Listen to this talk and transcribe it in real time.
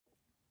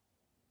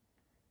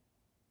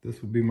This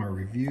would be my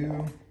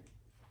review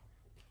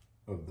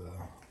of the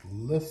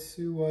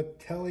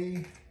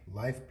Lisuateli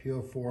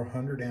liFePo4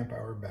 100 amp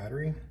hour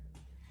battery.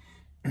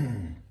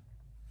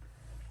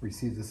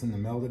 Received this in the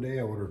mail today.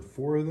 I ordered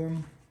 4 of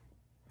them.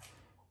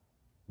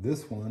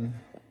 This one,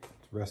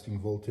 its resting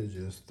voltage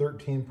is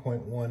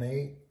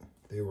 13.18.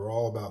 They were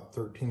all about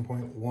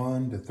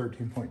 13.1 to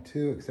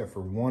 13.2, except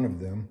for one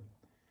of them.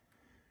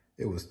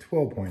 It was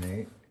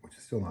 12.8, which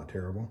is still not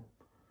terrible.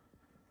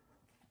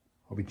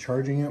 I'll be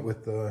charging it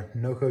with the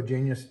Novo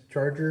Genius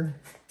charger.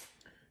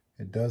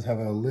 It does have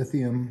a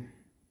lithium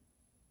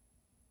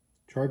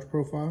charge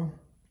profile.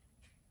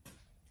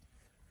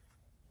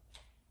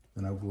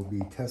 And I will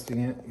be testing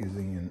it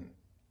using an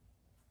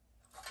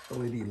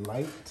LED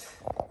light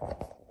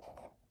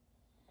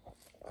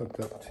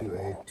hooked up to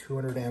a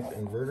 200 amp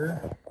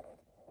inverter.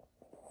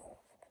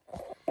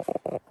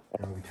 And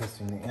I'll be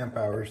testing the amp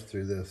hours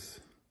through this,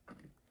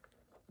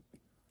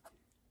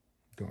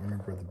 don't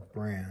remember the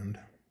brand,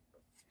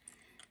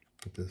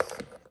 but this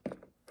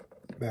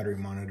battery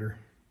monitor.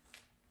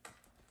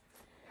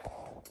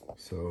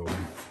 So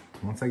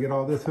once I get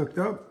all this hooked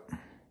up,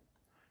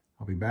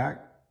 I'll be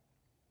back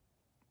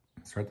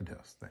and start the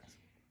test. Thanks.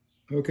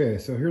 Okay,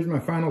 so here's my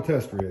final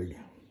test rig.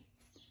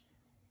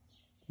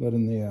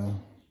 Letting the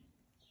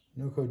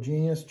Novo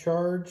Genius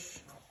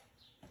charge.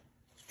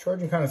 It's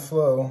charging kind of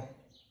slow.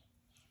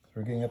 So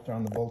we're getting up there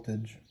on the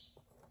voltage.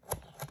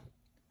 Let's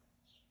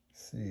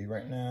see,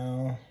 right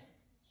now,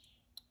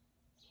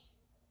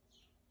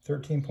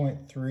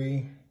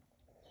 13.3,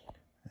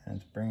 and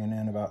it's bringing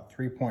in about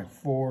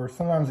 3.4.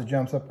 Sometimes it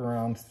jumps up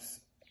around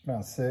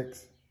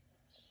 6,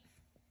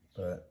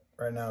 but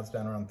right now it's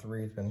down around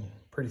 3. It's been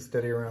pretty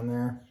steady around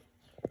there.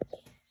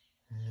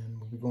 And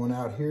we'll be going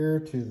out here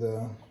to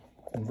the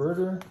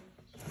inverter,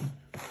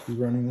 be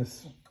running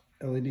this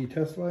LED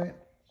test light.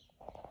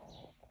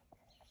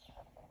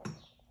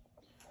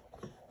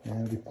 And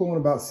we'll be pulling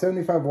about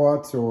 75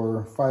 watts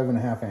or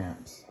 5.5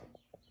 amps.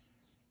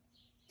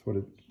 That's what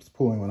it's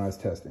pulling when I was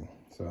testing.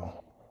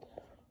 So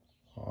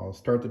I'll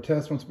start the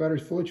test once the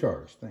battery's fully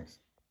charged. Thanks.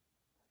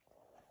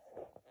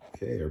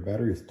 Okay, our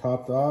battery is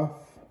topped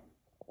off.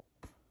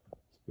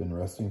 It's been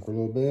resting for a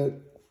little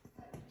bit.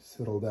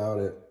 Settled out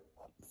at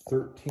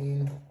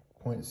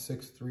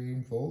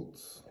 13.63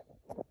 volts.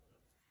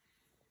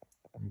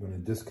 I'm going to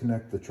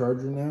disconnect the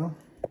charger now.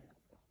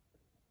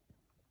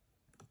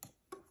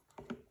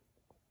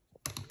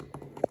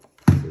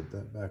 Put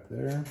that back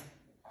there.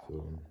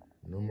 So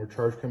no more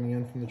charge coming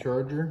in from the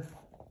charger.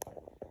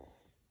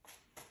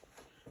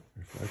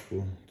 In fact,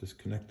 we'll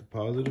disconnect the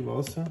positive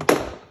also.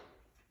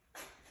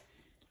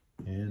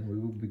 And we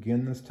will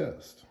begin this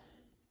test.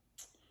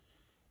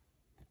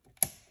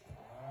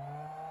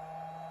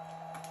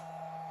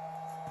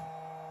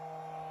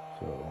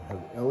 So I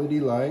have the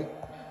LED light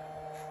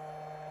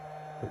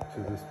hooked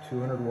to this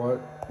 200 watt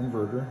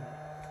inverter,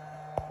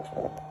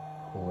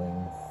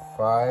 pulling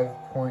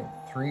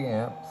 5.3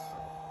 amps.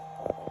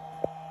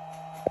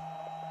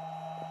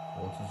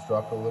 Voltage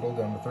dropped a little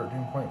down to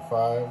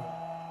 13.5.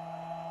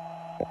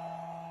 You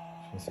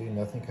can see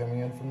nothing coming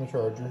in from the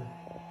charger.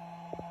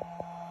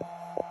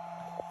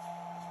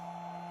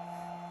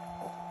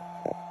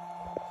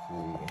 Let's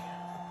see.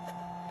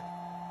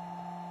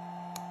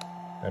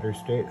 Battery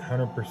state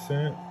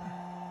 100%.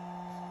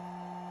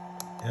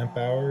 Amp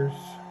hours.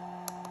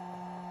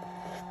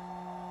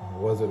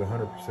 Was it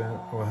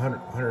 100%? Well,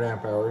 100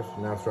 amp hours.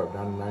 Now it's dropped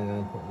down to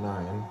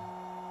 99.9.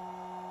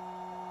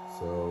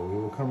 So we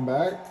will come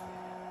back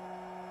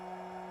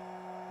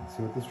and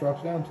see what this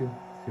drops down to.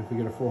 See if we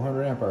get a full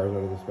 100 amp hours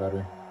out of this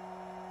battery.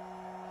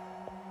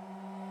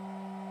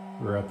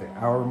 We're at the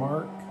hour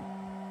mark.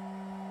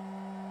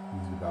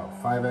 Used about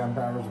 5 amp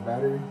hours of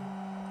battery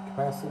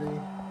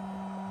capacity.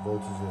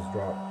 Voltage has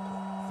dropped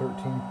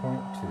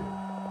 13.2.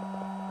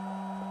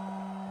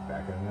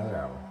 Back in another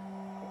hour.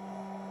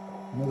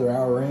 Another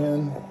hour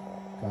in,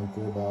 gone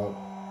through about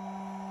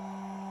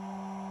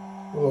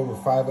a little over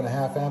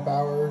 5.5 amp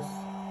hours.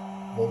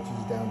 Voltage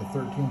is down to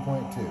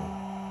 13.2.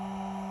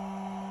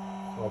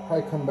 So I'll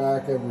probably come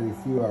back every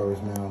few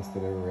hours now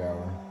instead of every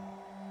hour.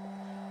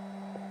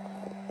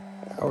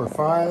 Hour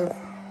 5,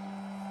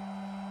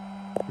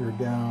 we're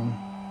down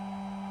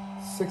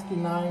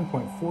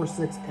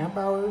 69.46 amp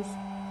hours.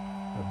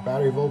 Our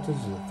battery voltage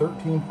is at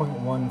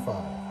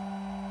 13.15.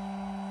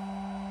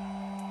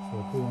 So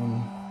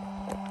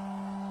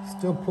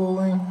still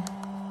pulling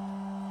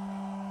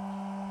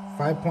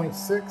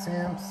 5.6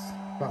 amps,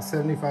 about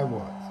 75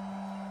 watts.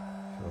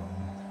 So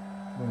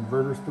the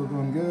inverter's still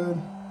doing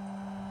good.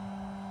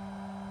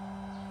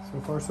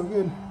 So far so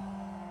good.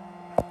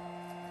 So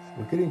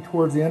we're getting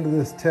towards the end of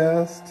this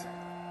test.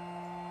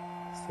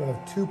 Still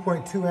have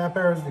 2.2 amp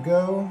hours to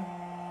go.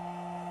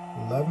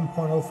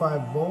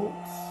 11.05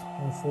 volts,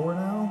 04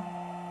 now.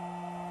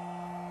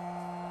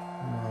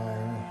 My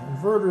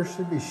inverter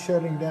should be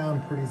shutting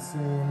down pretty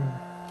soon.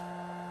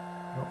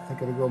 I don't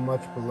think it'll go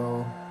much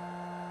below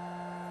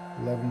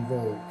 11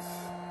 volts.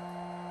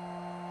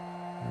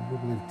 I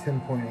believe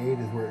 10.8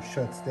 is where it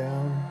shuts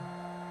down.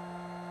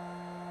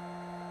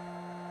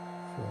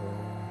 So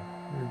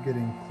we're we're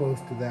getting close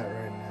to that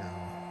right now.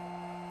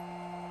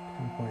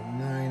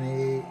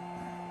 10.98.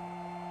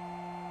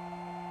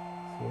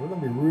 So we're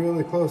going to be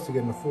really close to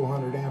getting a full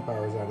 100 amp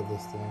hours out of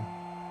this thing.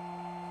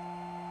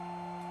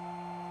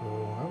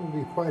 So I would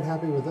be quite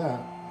happy with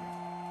that.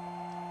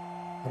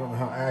 I don't know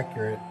how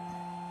accurate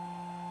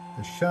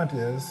the shunt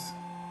is.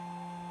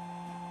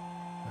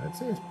 I'd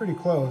say it's pretty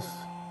close.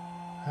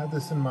 I have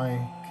this in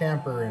my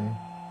camper and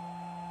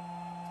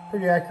it's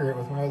pretty accurate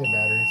with my other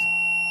batteries.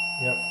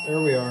 Yep,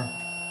 there we are.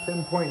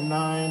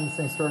 10.9, this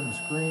thing's starting to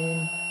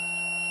scream.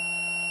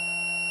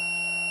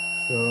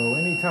 So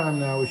anytime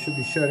now we should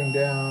be shutting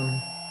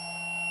down.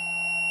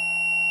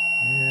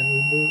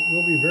 And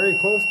we'll be very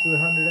close to the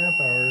 100 amp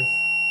hours.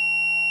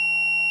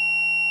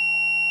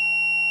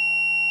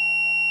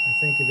 I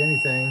think if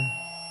anything,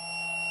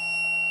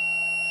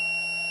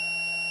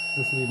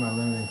 this will be my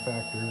limiting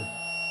factor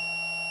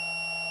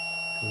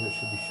because it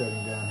should be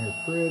shutting down here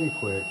pretty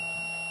quick.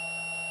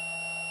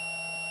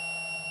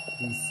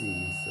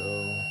 DC,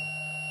 so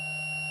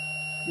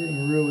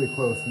getting really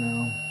close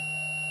now.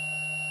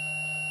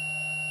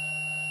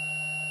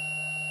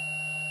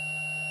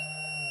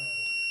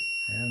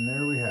 And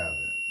there we have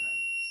it.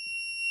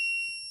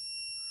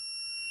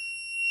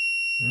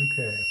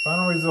 Okay,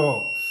 final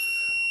results.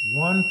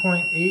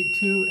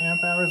 1.82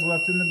 amp hours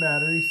left in the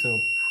battery,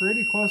 so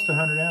pretty close to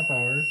 100 amp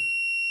hours.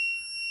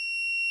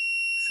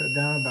 Shut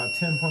down about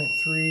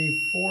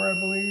 10.34, I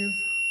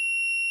believe.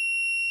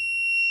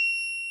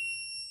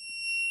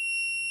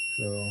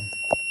 So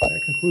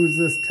that concludes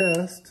this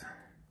test.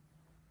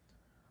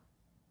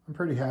 I'm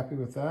pretty happy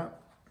with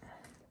that.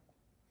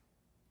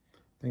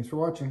 Thanks for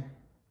watching.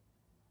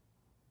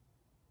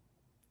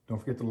 Don't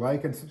forget to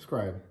like and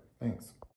subscribe. Thanks.